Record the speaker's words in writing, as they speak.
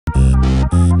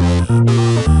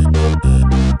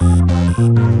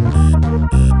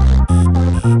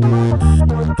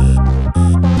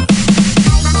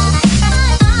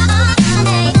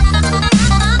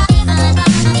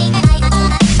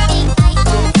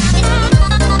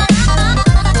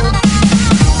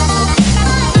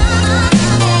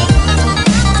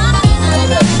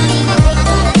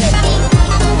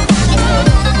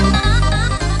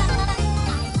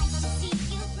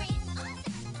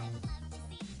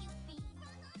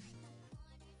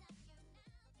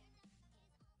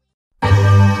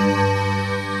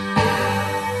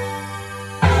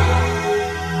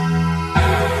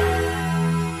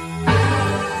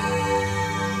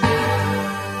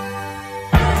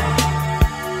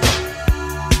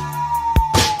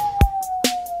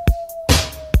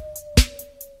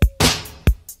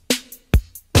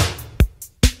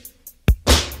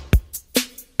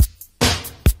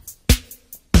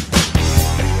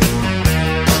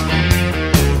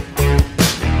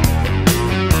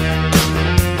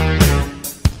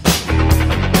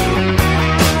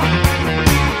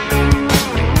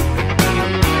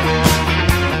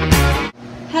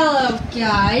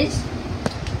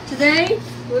today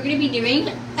we're going to be doing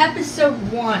episode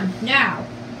 1. Now,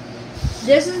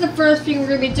 this is the first thing we're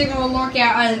going to be taking a look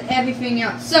at out of everything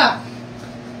else. So,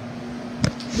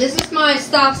 this is my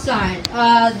stop sign.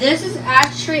 This is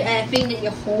actually a thing that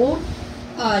you hold.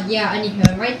 Yeah,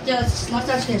 anywho, right there, that's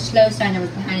actually a slow sign that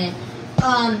was behind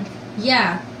it.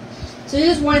 Yeah. So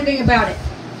here's one thing about it.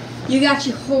 You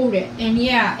actually hold it, and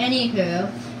yeah,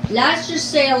 anywho, let's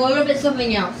just say a little bit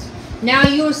something else. Now,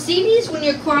 you will see these when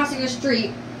you're crossing a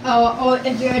street, or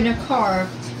if you're in a car,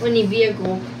 or any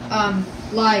vehicle,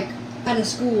 like at a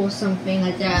school or something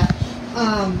like that.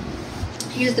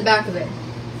 Here's the back of it.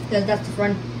 That's the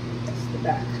front, that's the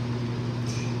back.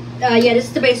 Yeah, this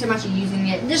is the base I'm actually using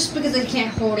it, just because I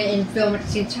can't hold it and film at the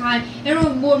same time. It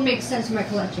would make sense for my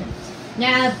collection.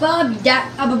 Now, above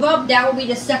that will be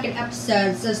the second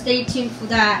episode, so stay tuned for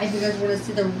that if you guys want to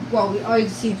see well, we already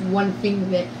see one thing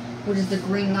of it, which is the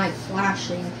green light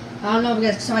flashing. I don't know if you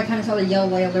guys saw, I kind of saw the yellow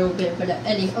light a little bit, but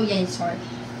oh yeah, sorry.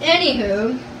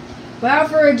 Anywho,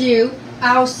 without further ado,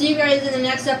 I'll see you guys in the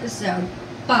next episode.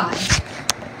 Bye.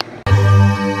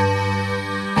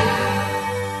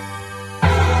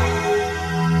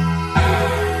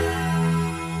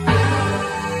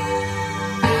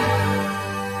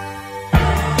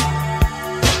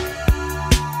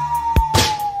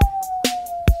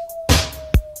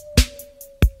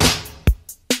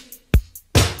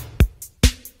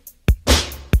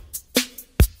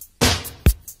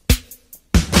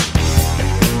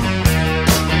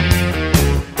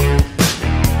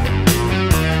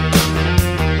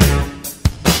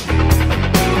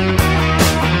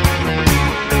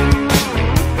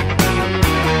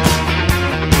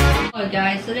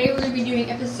 Guys, today we're going to be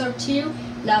doing episode 2.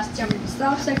 Last time we did the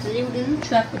stop sign, today we're doing the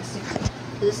traffic signal.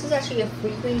 So this is actually a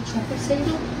freeway traffic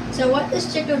signal. So what this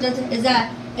signal does is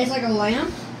that it's like a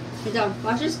lamp without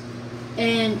flashes,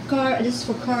 and this is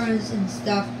for cars and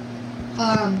stuff.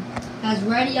 Has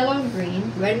red, yellow, and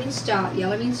green. Red means stop,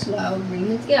 yellow means slow, green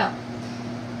means go.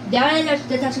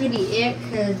 That's actually going to be it,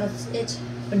 because that's it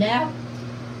for now.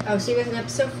 I'll see you guys in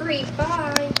episode 3.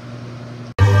 Bye!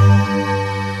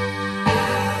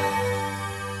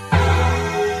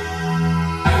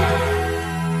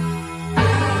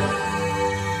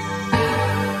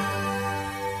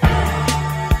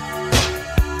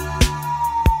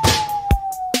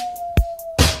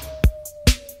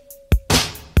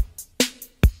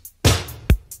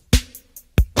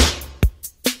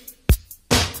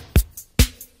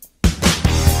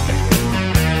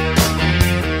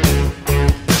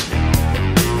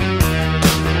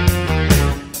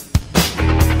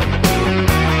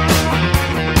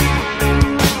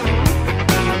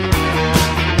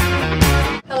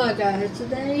 Guys,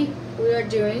 today we are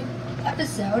doing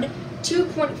episode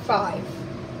 2.5.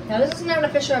 Now this is not an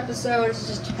official episode, this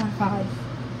is just 2.5.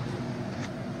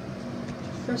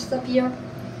 First up here,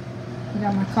 I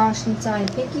got my caution sign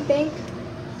piggy bank,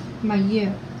 my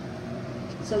U.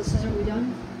 So this is what we've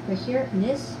done right here, and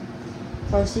this.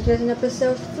 I'll see you guys in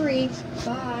episode 3.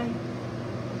 Bye.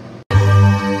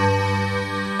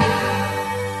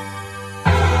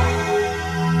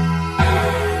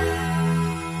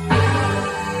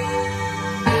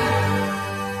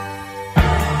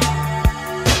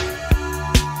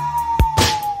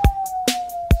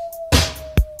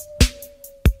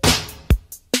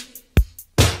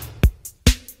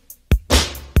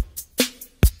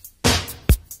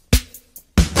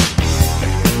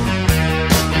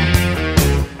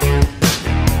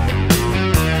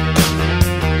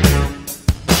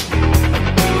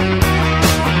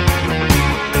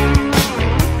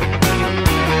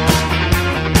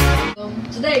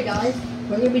 Today, guys,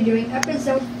 we're going to be doing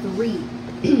episode 3.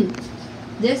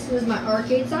 This is my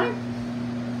arcade sign.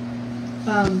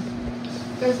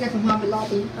 This guy from Hobby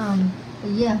Lobby.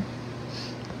 But yeah.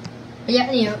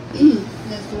 Anyhow,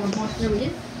 that's the one portion that we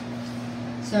did.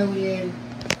 So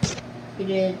we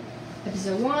did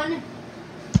episode 1,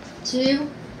 2,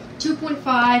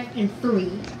 2.5, and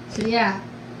 3. So yeah,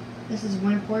 this is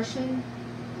one portion.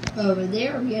 Over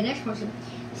there will be our next portion.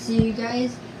 See you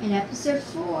guys in episode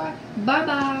 4. Bye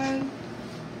bye.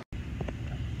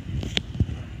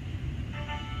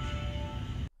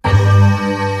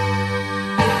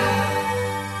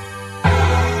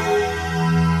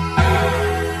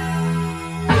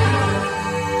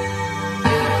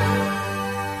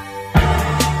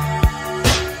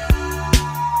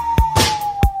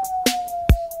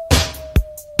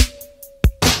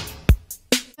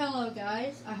 Hello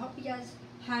guys, I hope you guys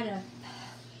had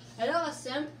an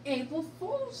awesome April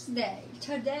Fool's Day.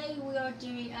 Today we are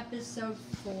doing episode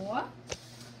 4.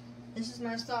 This is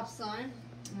my stop sign.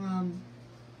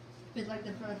 It's like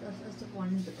the first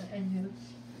one, but anywho,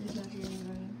 it's not really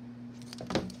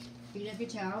you can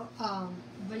tell.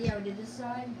 But yeah, we did this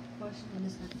side, and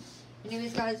this side.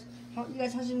 Anyways, guys, hope you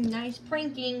guys have some nice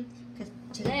pranking, because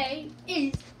today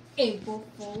is April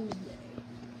Fool's Day.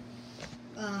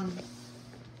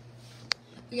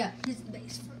 Yeah, here's the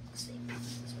base for the same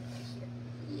process right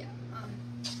here.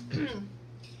 Yeah.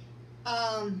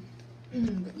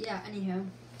 But yeah, anyhow,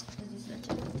 this is the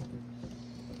tip.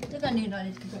 I think I knew that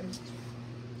it's compared to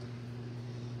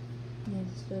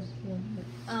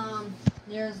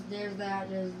there's that,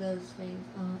 there's those things.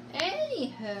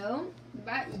 Anyhow,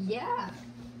 but yeah,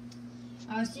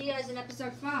 I'll see you guys in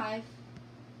episode 5.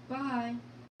 Bye.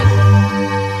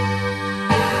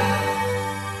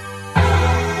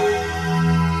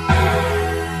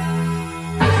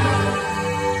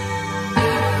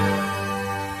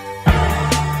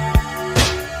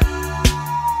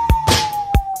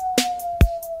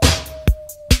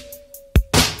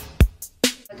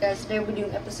 Guys, today we're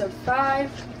doing episode 5.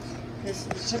 This is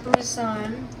the slippery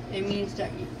sign. It means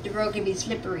that the road can be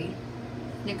slippery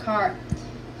in the car.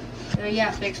 So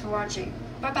yeah, thanks for watching.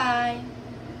 Bye bye.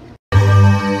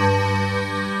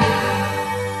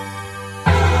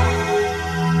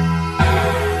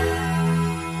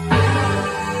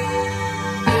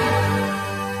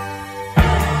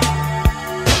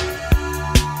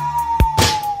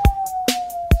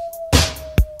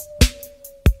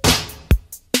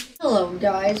 Hello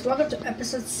guys, welcome to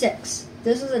episode 6.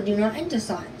 This is a do not enter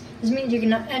sign. This means you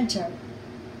cannot enter.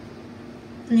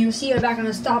 And you'll see it back on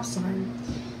the stop sign.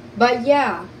 But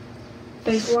yeah,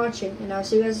 thanks for watching, and I'll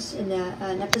see you guys in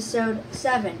episode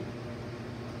 7.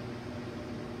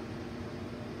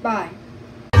 Bye.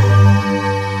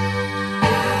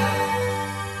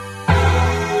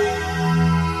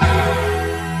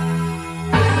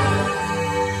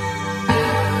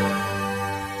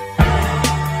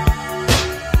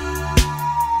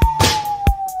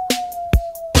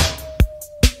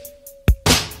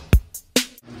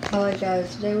 Alright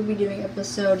guys, today we'll be doing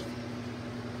episode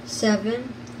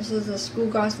 7. This is a school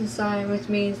crossing sign, which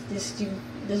means this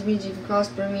means you can cross,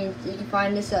 but it means you can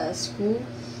find this at a school.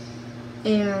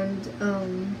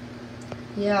 And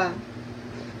yeah,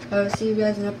 I will see you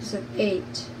guys in episode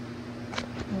 8.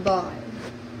 Bye.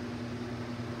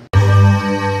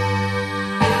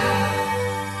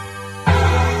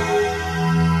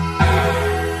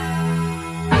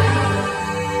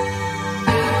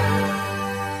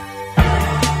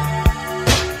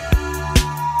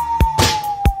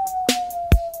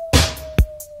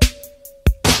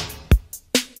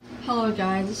 Hello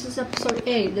guys, this is episode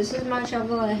 8. This is my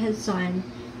traffic light ahead sign.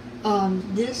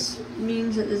 This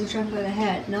means that there's a traffic light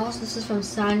ahead. And also this is from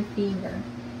Sign Fever.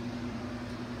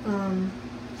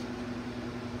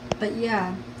 But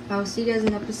yeah, I'll see you guys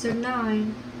in episode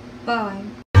 9. Bye.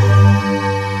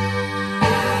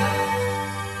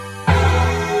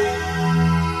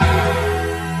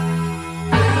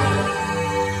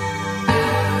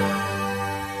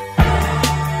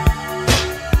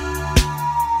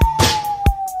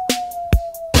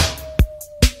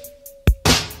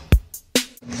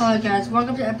 Hello guys,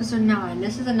 welcome to episode 9.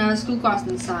 This is another school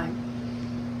crossing sign.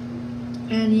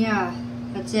 And yeah,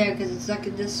 that's it, because it's like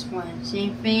this one.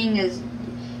 Same thing as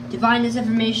Divine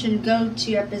Disinformation. Go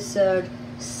to episode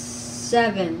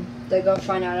 7 to go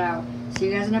find out. See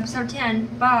you guys in episode 10.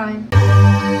 Bye.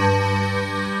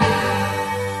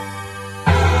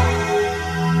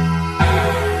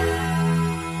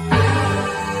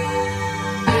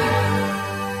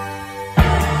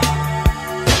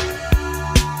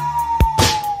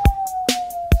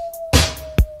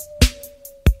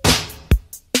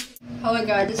 Hello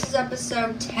guys, this is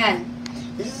episode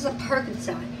 10. This is a parking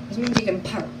sign. This means you can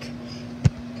park.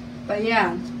 But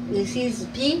yeah, you see this is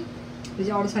P. These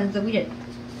are all the signs that we did.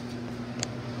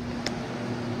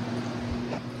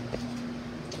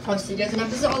 I'll see you guys in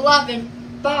episode 11.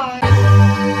 Bye.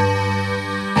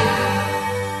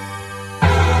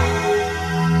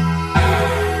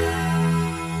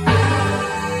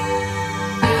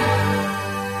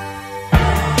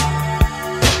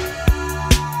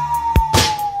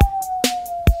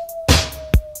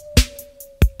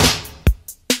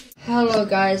 Hello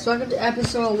guys, welcome to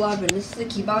episode 11. This is the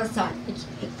keep out sign.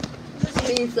 This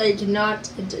means that you cannot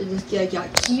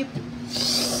keep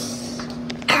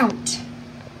out.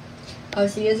 I'll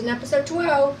see you guys in episode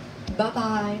 12. Bye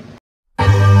bye.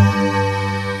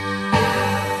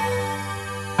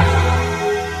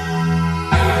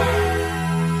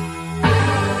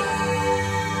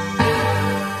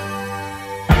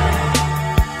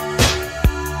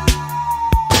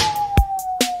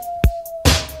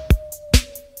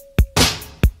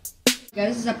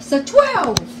 Guys, this is episode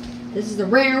 12. This is the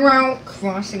railroad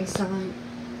crossing sign.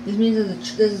 This means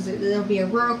that there'll be a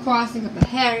railroad crossing up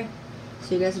ahead.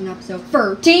 See you guys in episode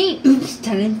 13. Oops,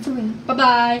 10 and 3.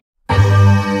 Bye-bye.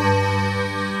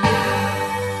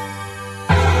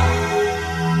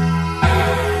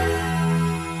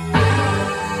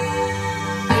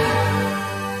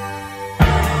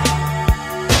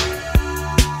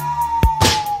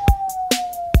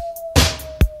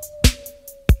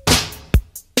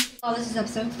 Oh, this is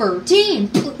episode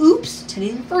 13. Oops, 10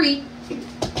 and 3.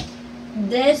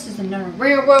 This is another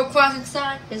railroad crossing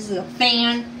sign. This is a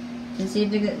fan. And see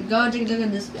if you can go take a look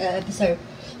at this episode.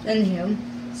 Anyhow,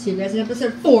 see you guys in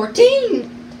episode 14.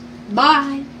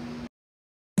 Bye.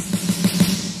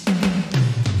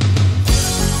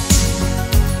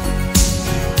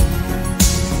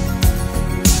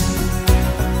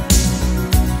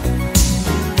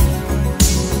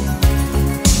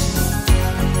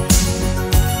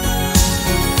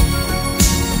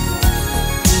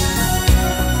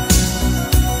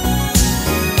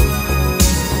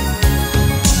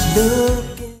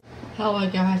 Hello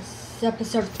guys, this is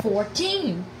episode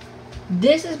 14.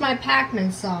 This is my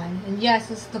Pac-Man sign, and yes,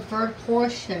 this is the third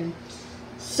portion.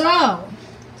 So,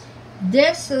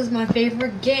 this is my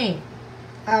favorite game.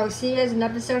 I will see you guys in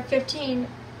episode 15.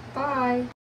 Bye.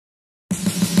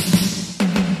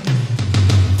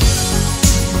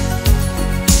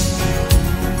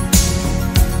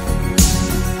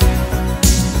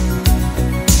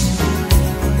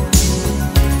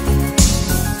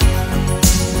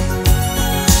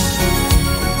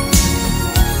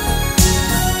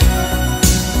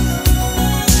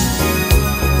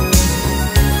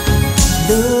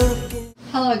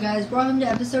 Hello guys, welcome to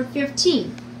episode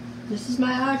 15. This is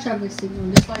my eye traffic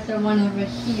signal, just like the one over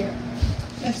here.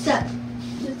 Except,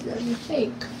 this is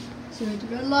fake. So we hit the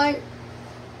red light.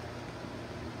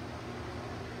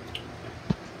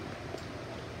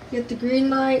 Get the green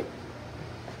light.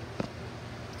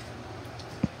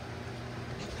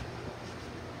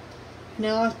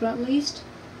 Now last but not least,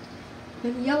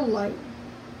 get the yellow light.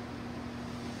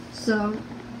 So,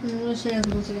 I'm going to show you how to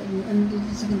look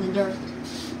in the dark.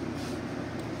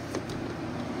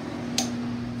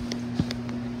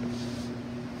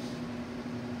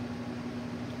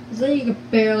 So you can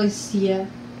barely see it.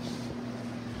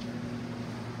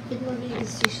 It might be you can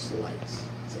see just the lights.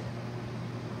 That's it.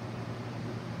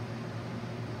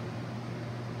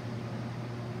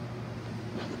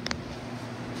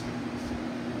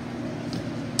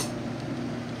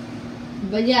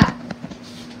 But yeah.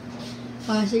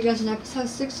 I'll see you guys in episode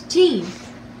 16.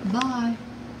 Bye.